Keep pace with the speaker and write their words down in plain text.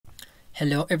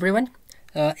Hello everyone.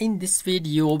 In this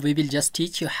video we will just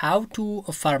teach you how to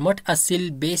format a cell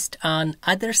based on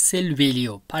other cell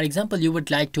value. For example, you would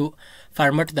like to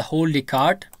format the whole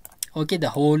record, okay, the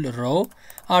whole row,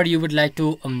 or you would like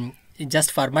to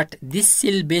just format this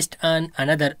cell based on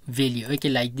another value, okay,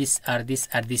 like this or this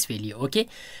or this value. Okay,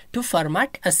 to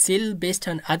format a cell based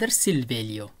on other cell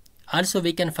value, also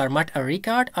we can format a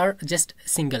record or just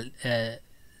single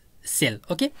cell.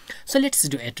 Okay, so let's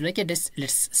do it. Okay,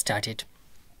 let's start it.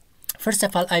 First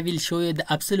of all, I will show you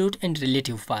the absolute and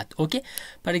relative path. Okay,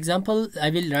 for example, I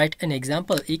will write an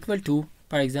example equal to,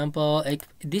 for example,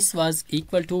 this was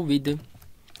equal to with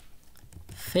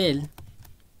fail.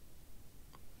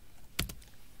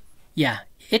 Yeah,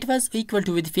 it was equal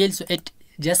to with fail, so it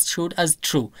just showed us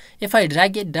true. If I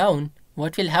drag it down,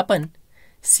 what will happen?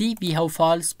 See, we have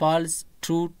false, false,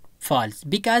 true, false,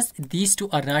 because these two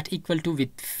are not equal to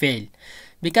with fail.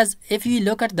 Because if you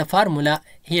look at the formula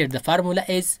here, the formula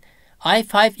is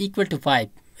I5 equal to 5,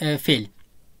 fail.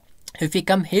 If we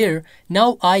come here,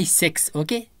 now I6,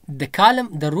 okay, the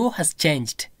column, the row has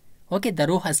changed. Okay, the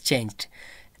row has changed.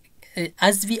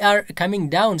 As we are coming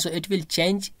down, so it will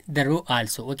change the row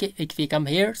also. Okay, if we come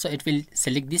here, so it will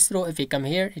select this row. If we come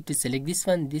here, it will select this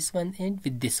one, and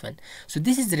with this one. So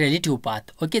this is the relative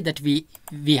path, okay, that we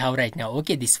have right now.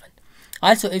 Okay, this one.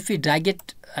 Also, if we drag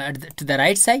it to the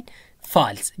right side,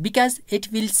 false, because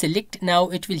it will select now,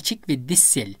 it will check with this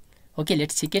cell. Okay,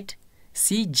 let's check it.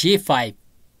 See, J5,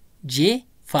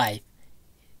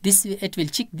 this, it will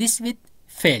check this with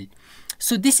fail.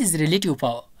 So this is relative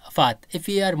path. If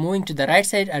we are moving to the right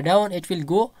side or down, it will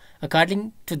go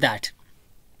according to that.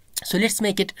 So let's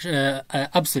make it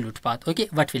absolute path. Okay,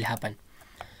 what will happen?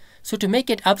 So to make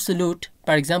it absolute,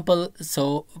 for example,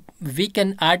 so we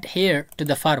can add here to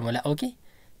the formula. Okay,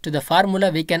 to the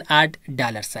formula we can add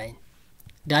 $sign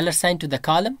to the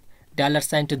column,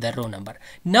 $sign to the row number.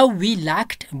 Now we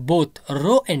lacked both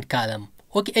row and column.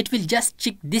 Okay, it will just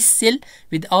check this cell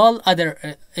with all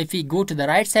other if we go to the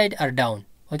right side or down.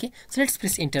 Okay, so let's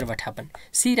press enter. What happened?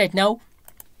 See, right now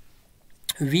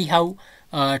we have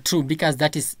true, because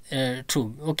that is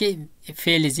true. Okay,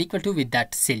 fail is equal to with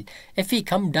that cell. If we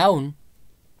come down,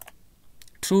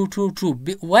 true.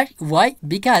 Why?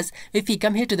 Because if we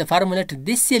come here to the formula to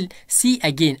this cell, see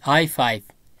again I5.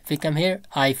 If we come here,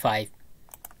 I5.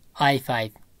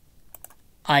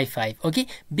 Okay,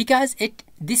 because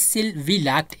this cell we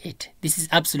lacked it. This is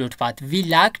absolute path. We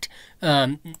lacked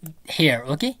here.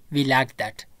 Okay, we lacked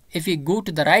that. If we go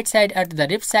to the right side or to the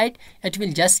left side, it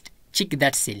will just check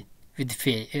that cell with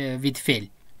fail.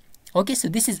 Okay, so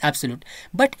this is absolute.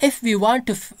 But if we want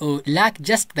to lack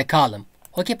just the column,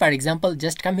 okay, for example,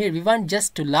 just come here. We want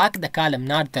just to lack the column,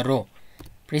 not the row.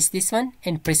 Press this one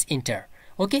and press enter.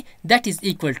 Okay, that is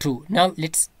equal to. Now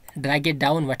let's drag it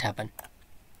down. What happened?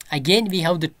 Again we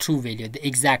have the true value, the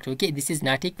exact. Okay, this is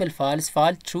not equal, false,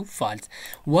 true, false.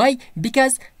 Why?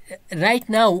 Because right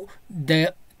now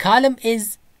the column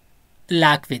is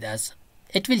lack with us.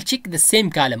 It will check the same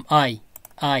column, I,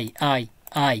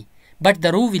 but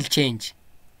the row will change.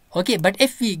 Okay, but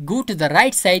if we go to the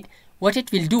right side, what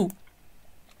it will do?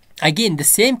 Again the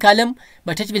same column,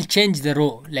 but it will change the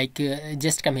row. Like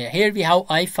just come here. Here we have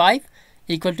I5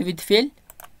 equal to with fail.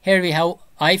 Here we have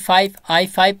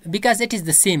I5, because it is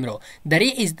the same row.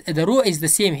 The row is the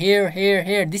same here.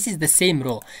 This is the same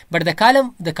row, but the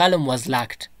column was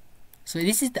lacked. So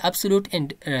this is the absolute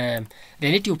and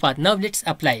relative path. Now let's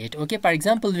apply it. Okay, for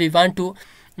example, we want to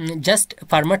just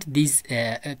format this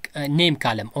name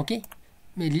column. Okay,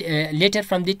 later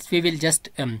from this we will just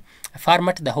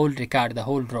format the whole record, the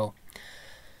whole row.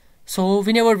 So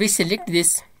whenever we select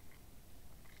this,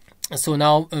 so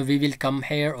now we will come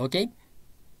here. Okay,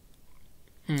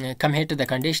 come here to the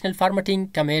conditional formatting,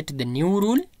 come here to the new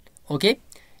rule. Okay,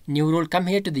 new rule, come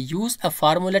here to the use a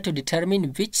formula to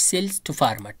determine which cells to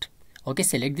format. Okay,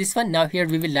 select this one. Now here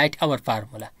we will write our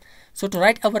formula. So to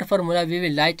write our formula, we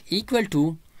will write equal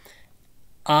to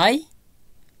I5.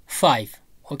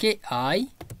 Okay,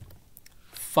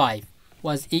 I5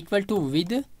 was equal to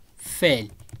with fail.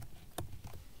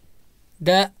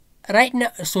 Right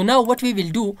now, so now what we will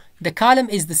do, the column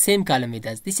is the same column with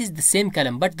us. This is the same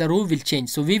column, but the row will change.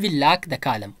 So we will lack the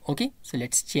column. Okay, so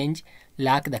let's change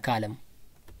lack the column,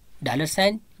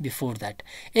 $sign before that.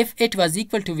 If it was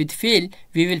equal to with fail,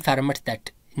 we will format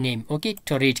that name, okay,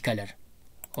 to red color.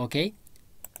 Okay,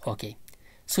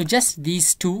 so just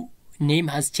these two name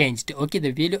has changed. Okay,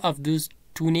 the value of those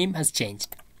two name has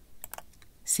changed.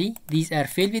 See, these are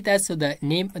fail with us, so the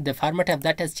name, the format of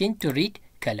that has changed to red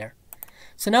color.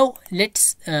 So now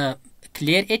let's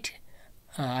clear it.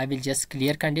 I will just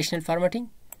clear conditional formatting,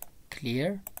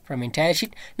 clear from entire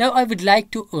sheet. Now I would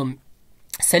like to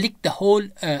select the whole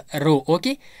row.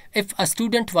 Okay, if a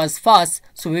student was fast,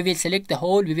 so we will select the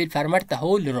whole, we will format the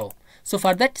whole row. So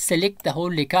for that, select the whole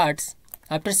records.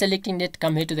 After selecting it,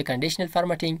 come here to the conditional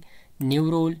formatting, new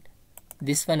rule,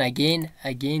 this one again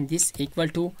this equal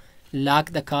to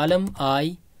lock the column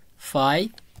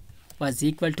I5 was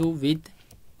equal to with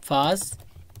fast.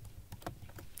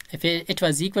 If it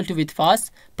was equal to with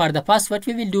fast, for the pass, what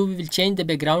we will do, we will change the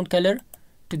background color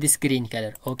to this green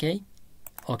color. Okay,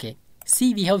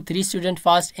 see, we have 3 student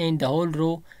fast and the whole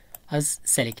row has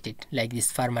selected like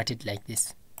this, formatted like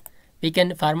this. We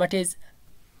can format as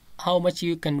how much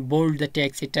you can bold the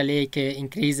text, italic,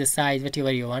 increase the size,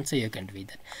 whatever you want, so you can do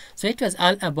that. So it was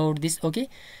all about this. Okay,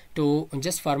 to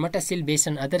just format a cell based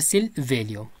on other cell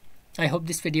value. I hope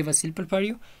this video was helpful for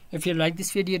you. If you like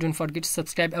this video, don't forget to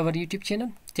subscribe our YouTube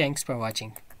channel. Thanks for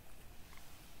watching.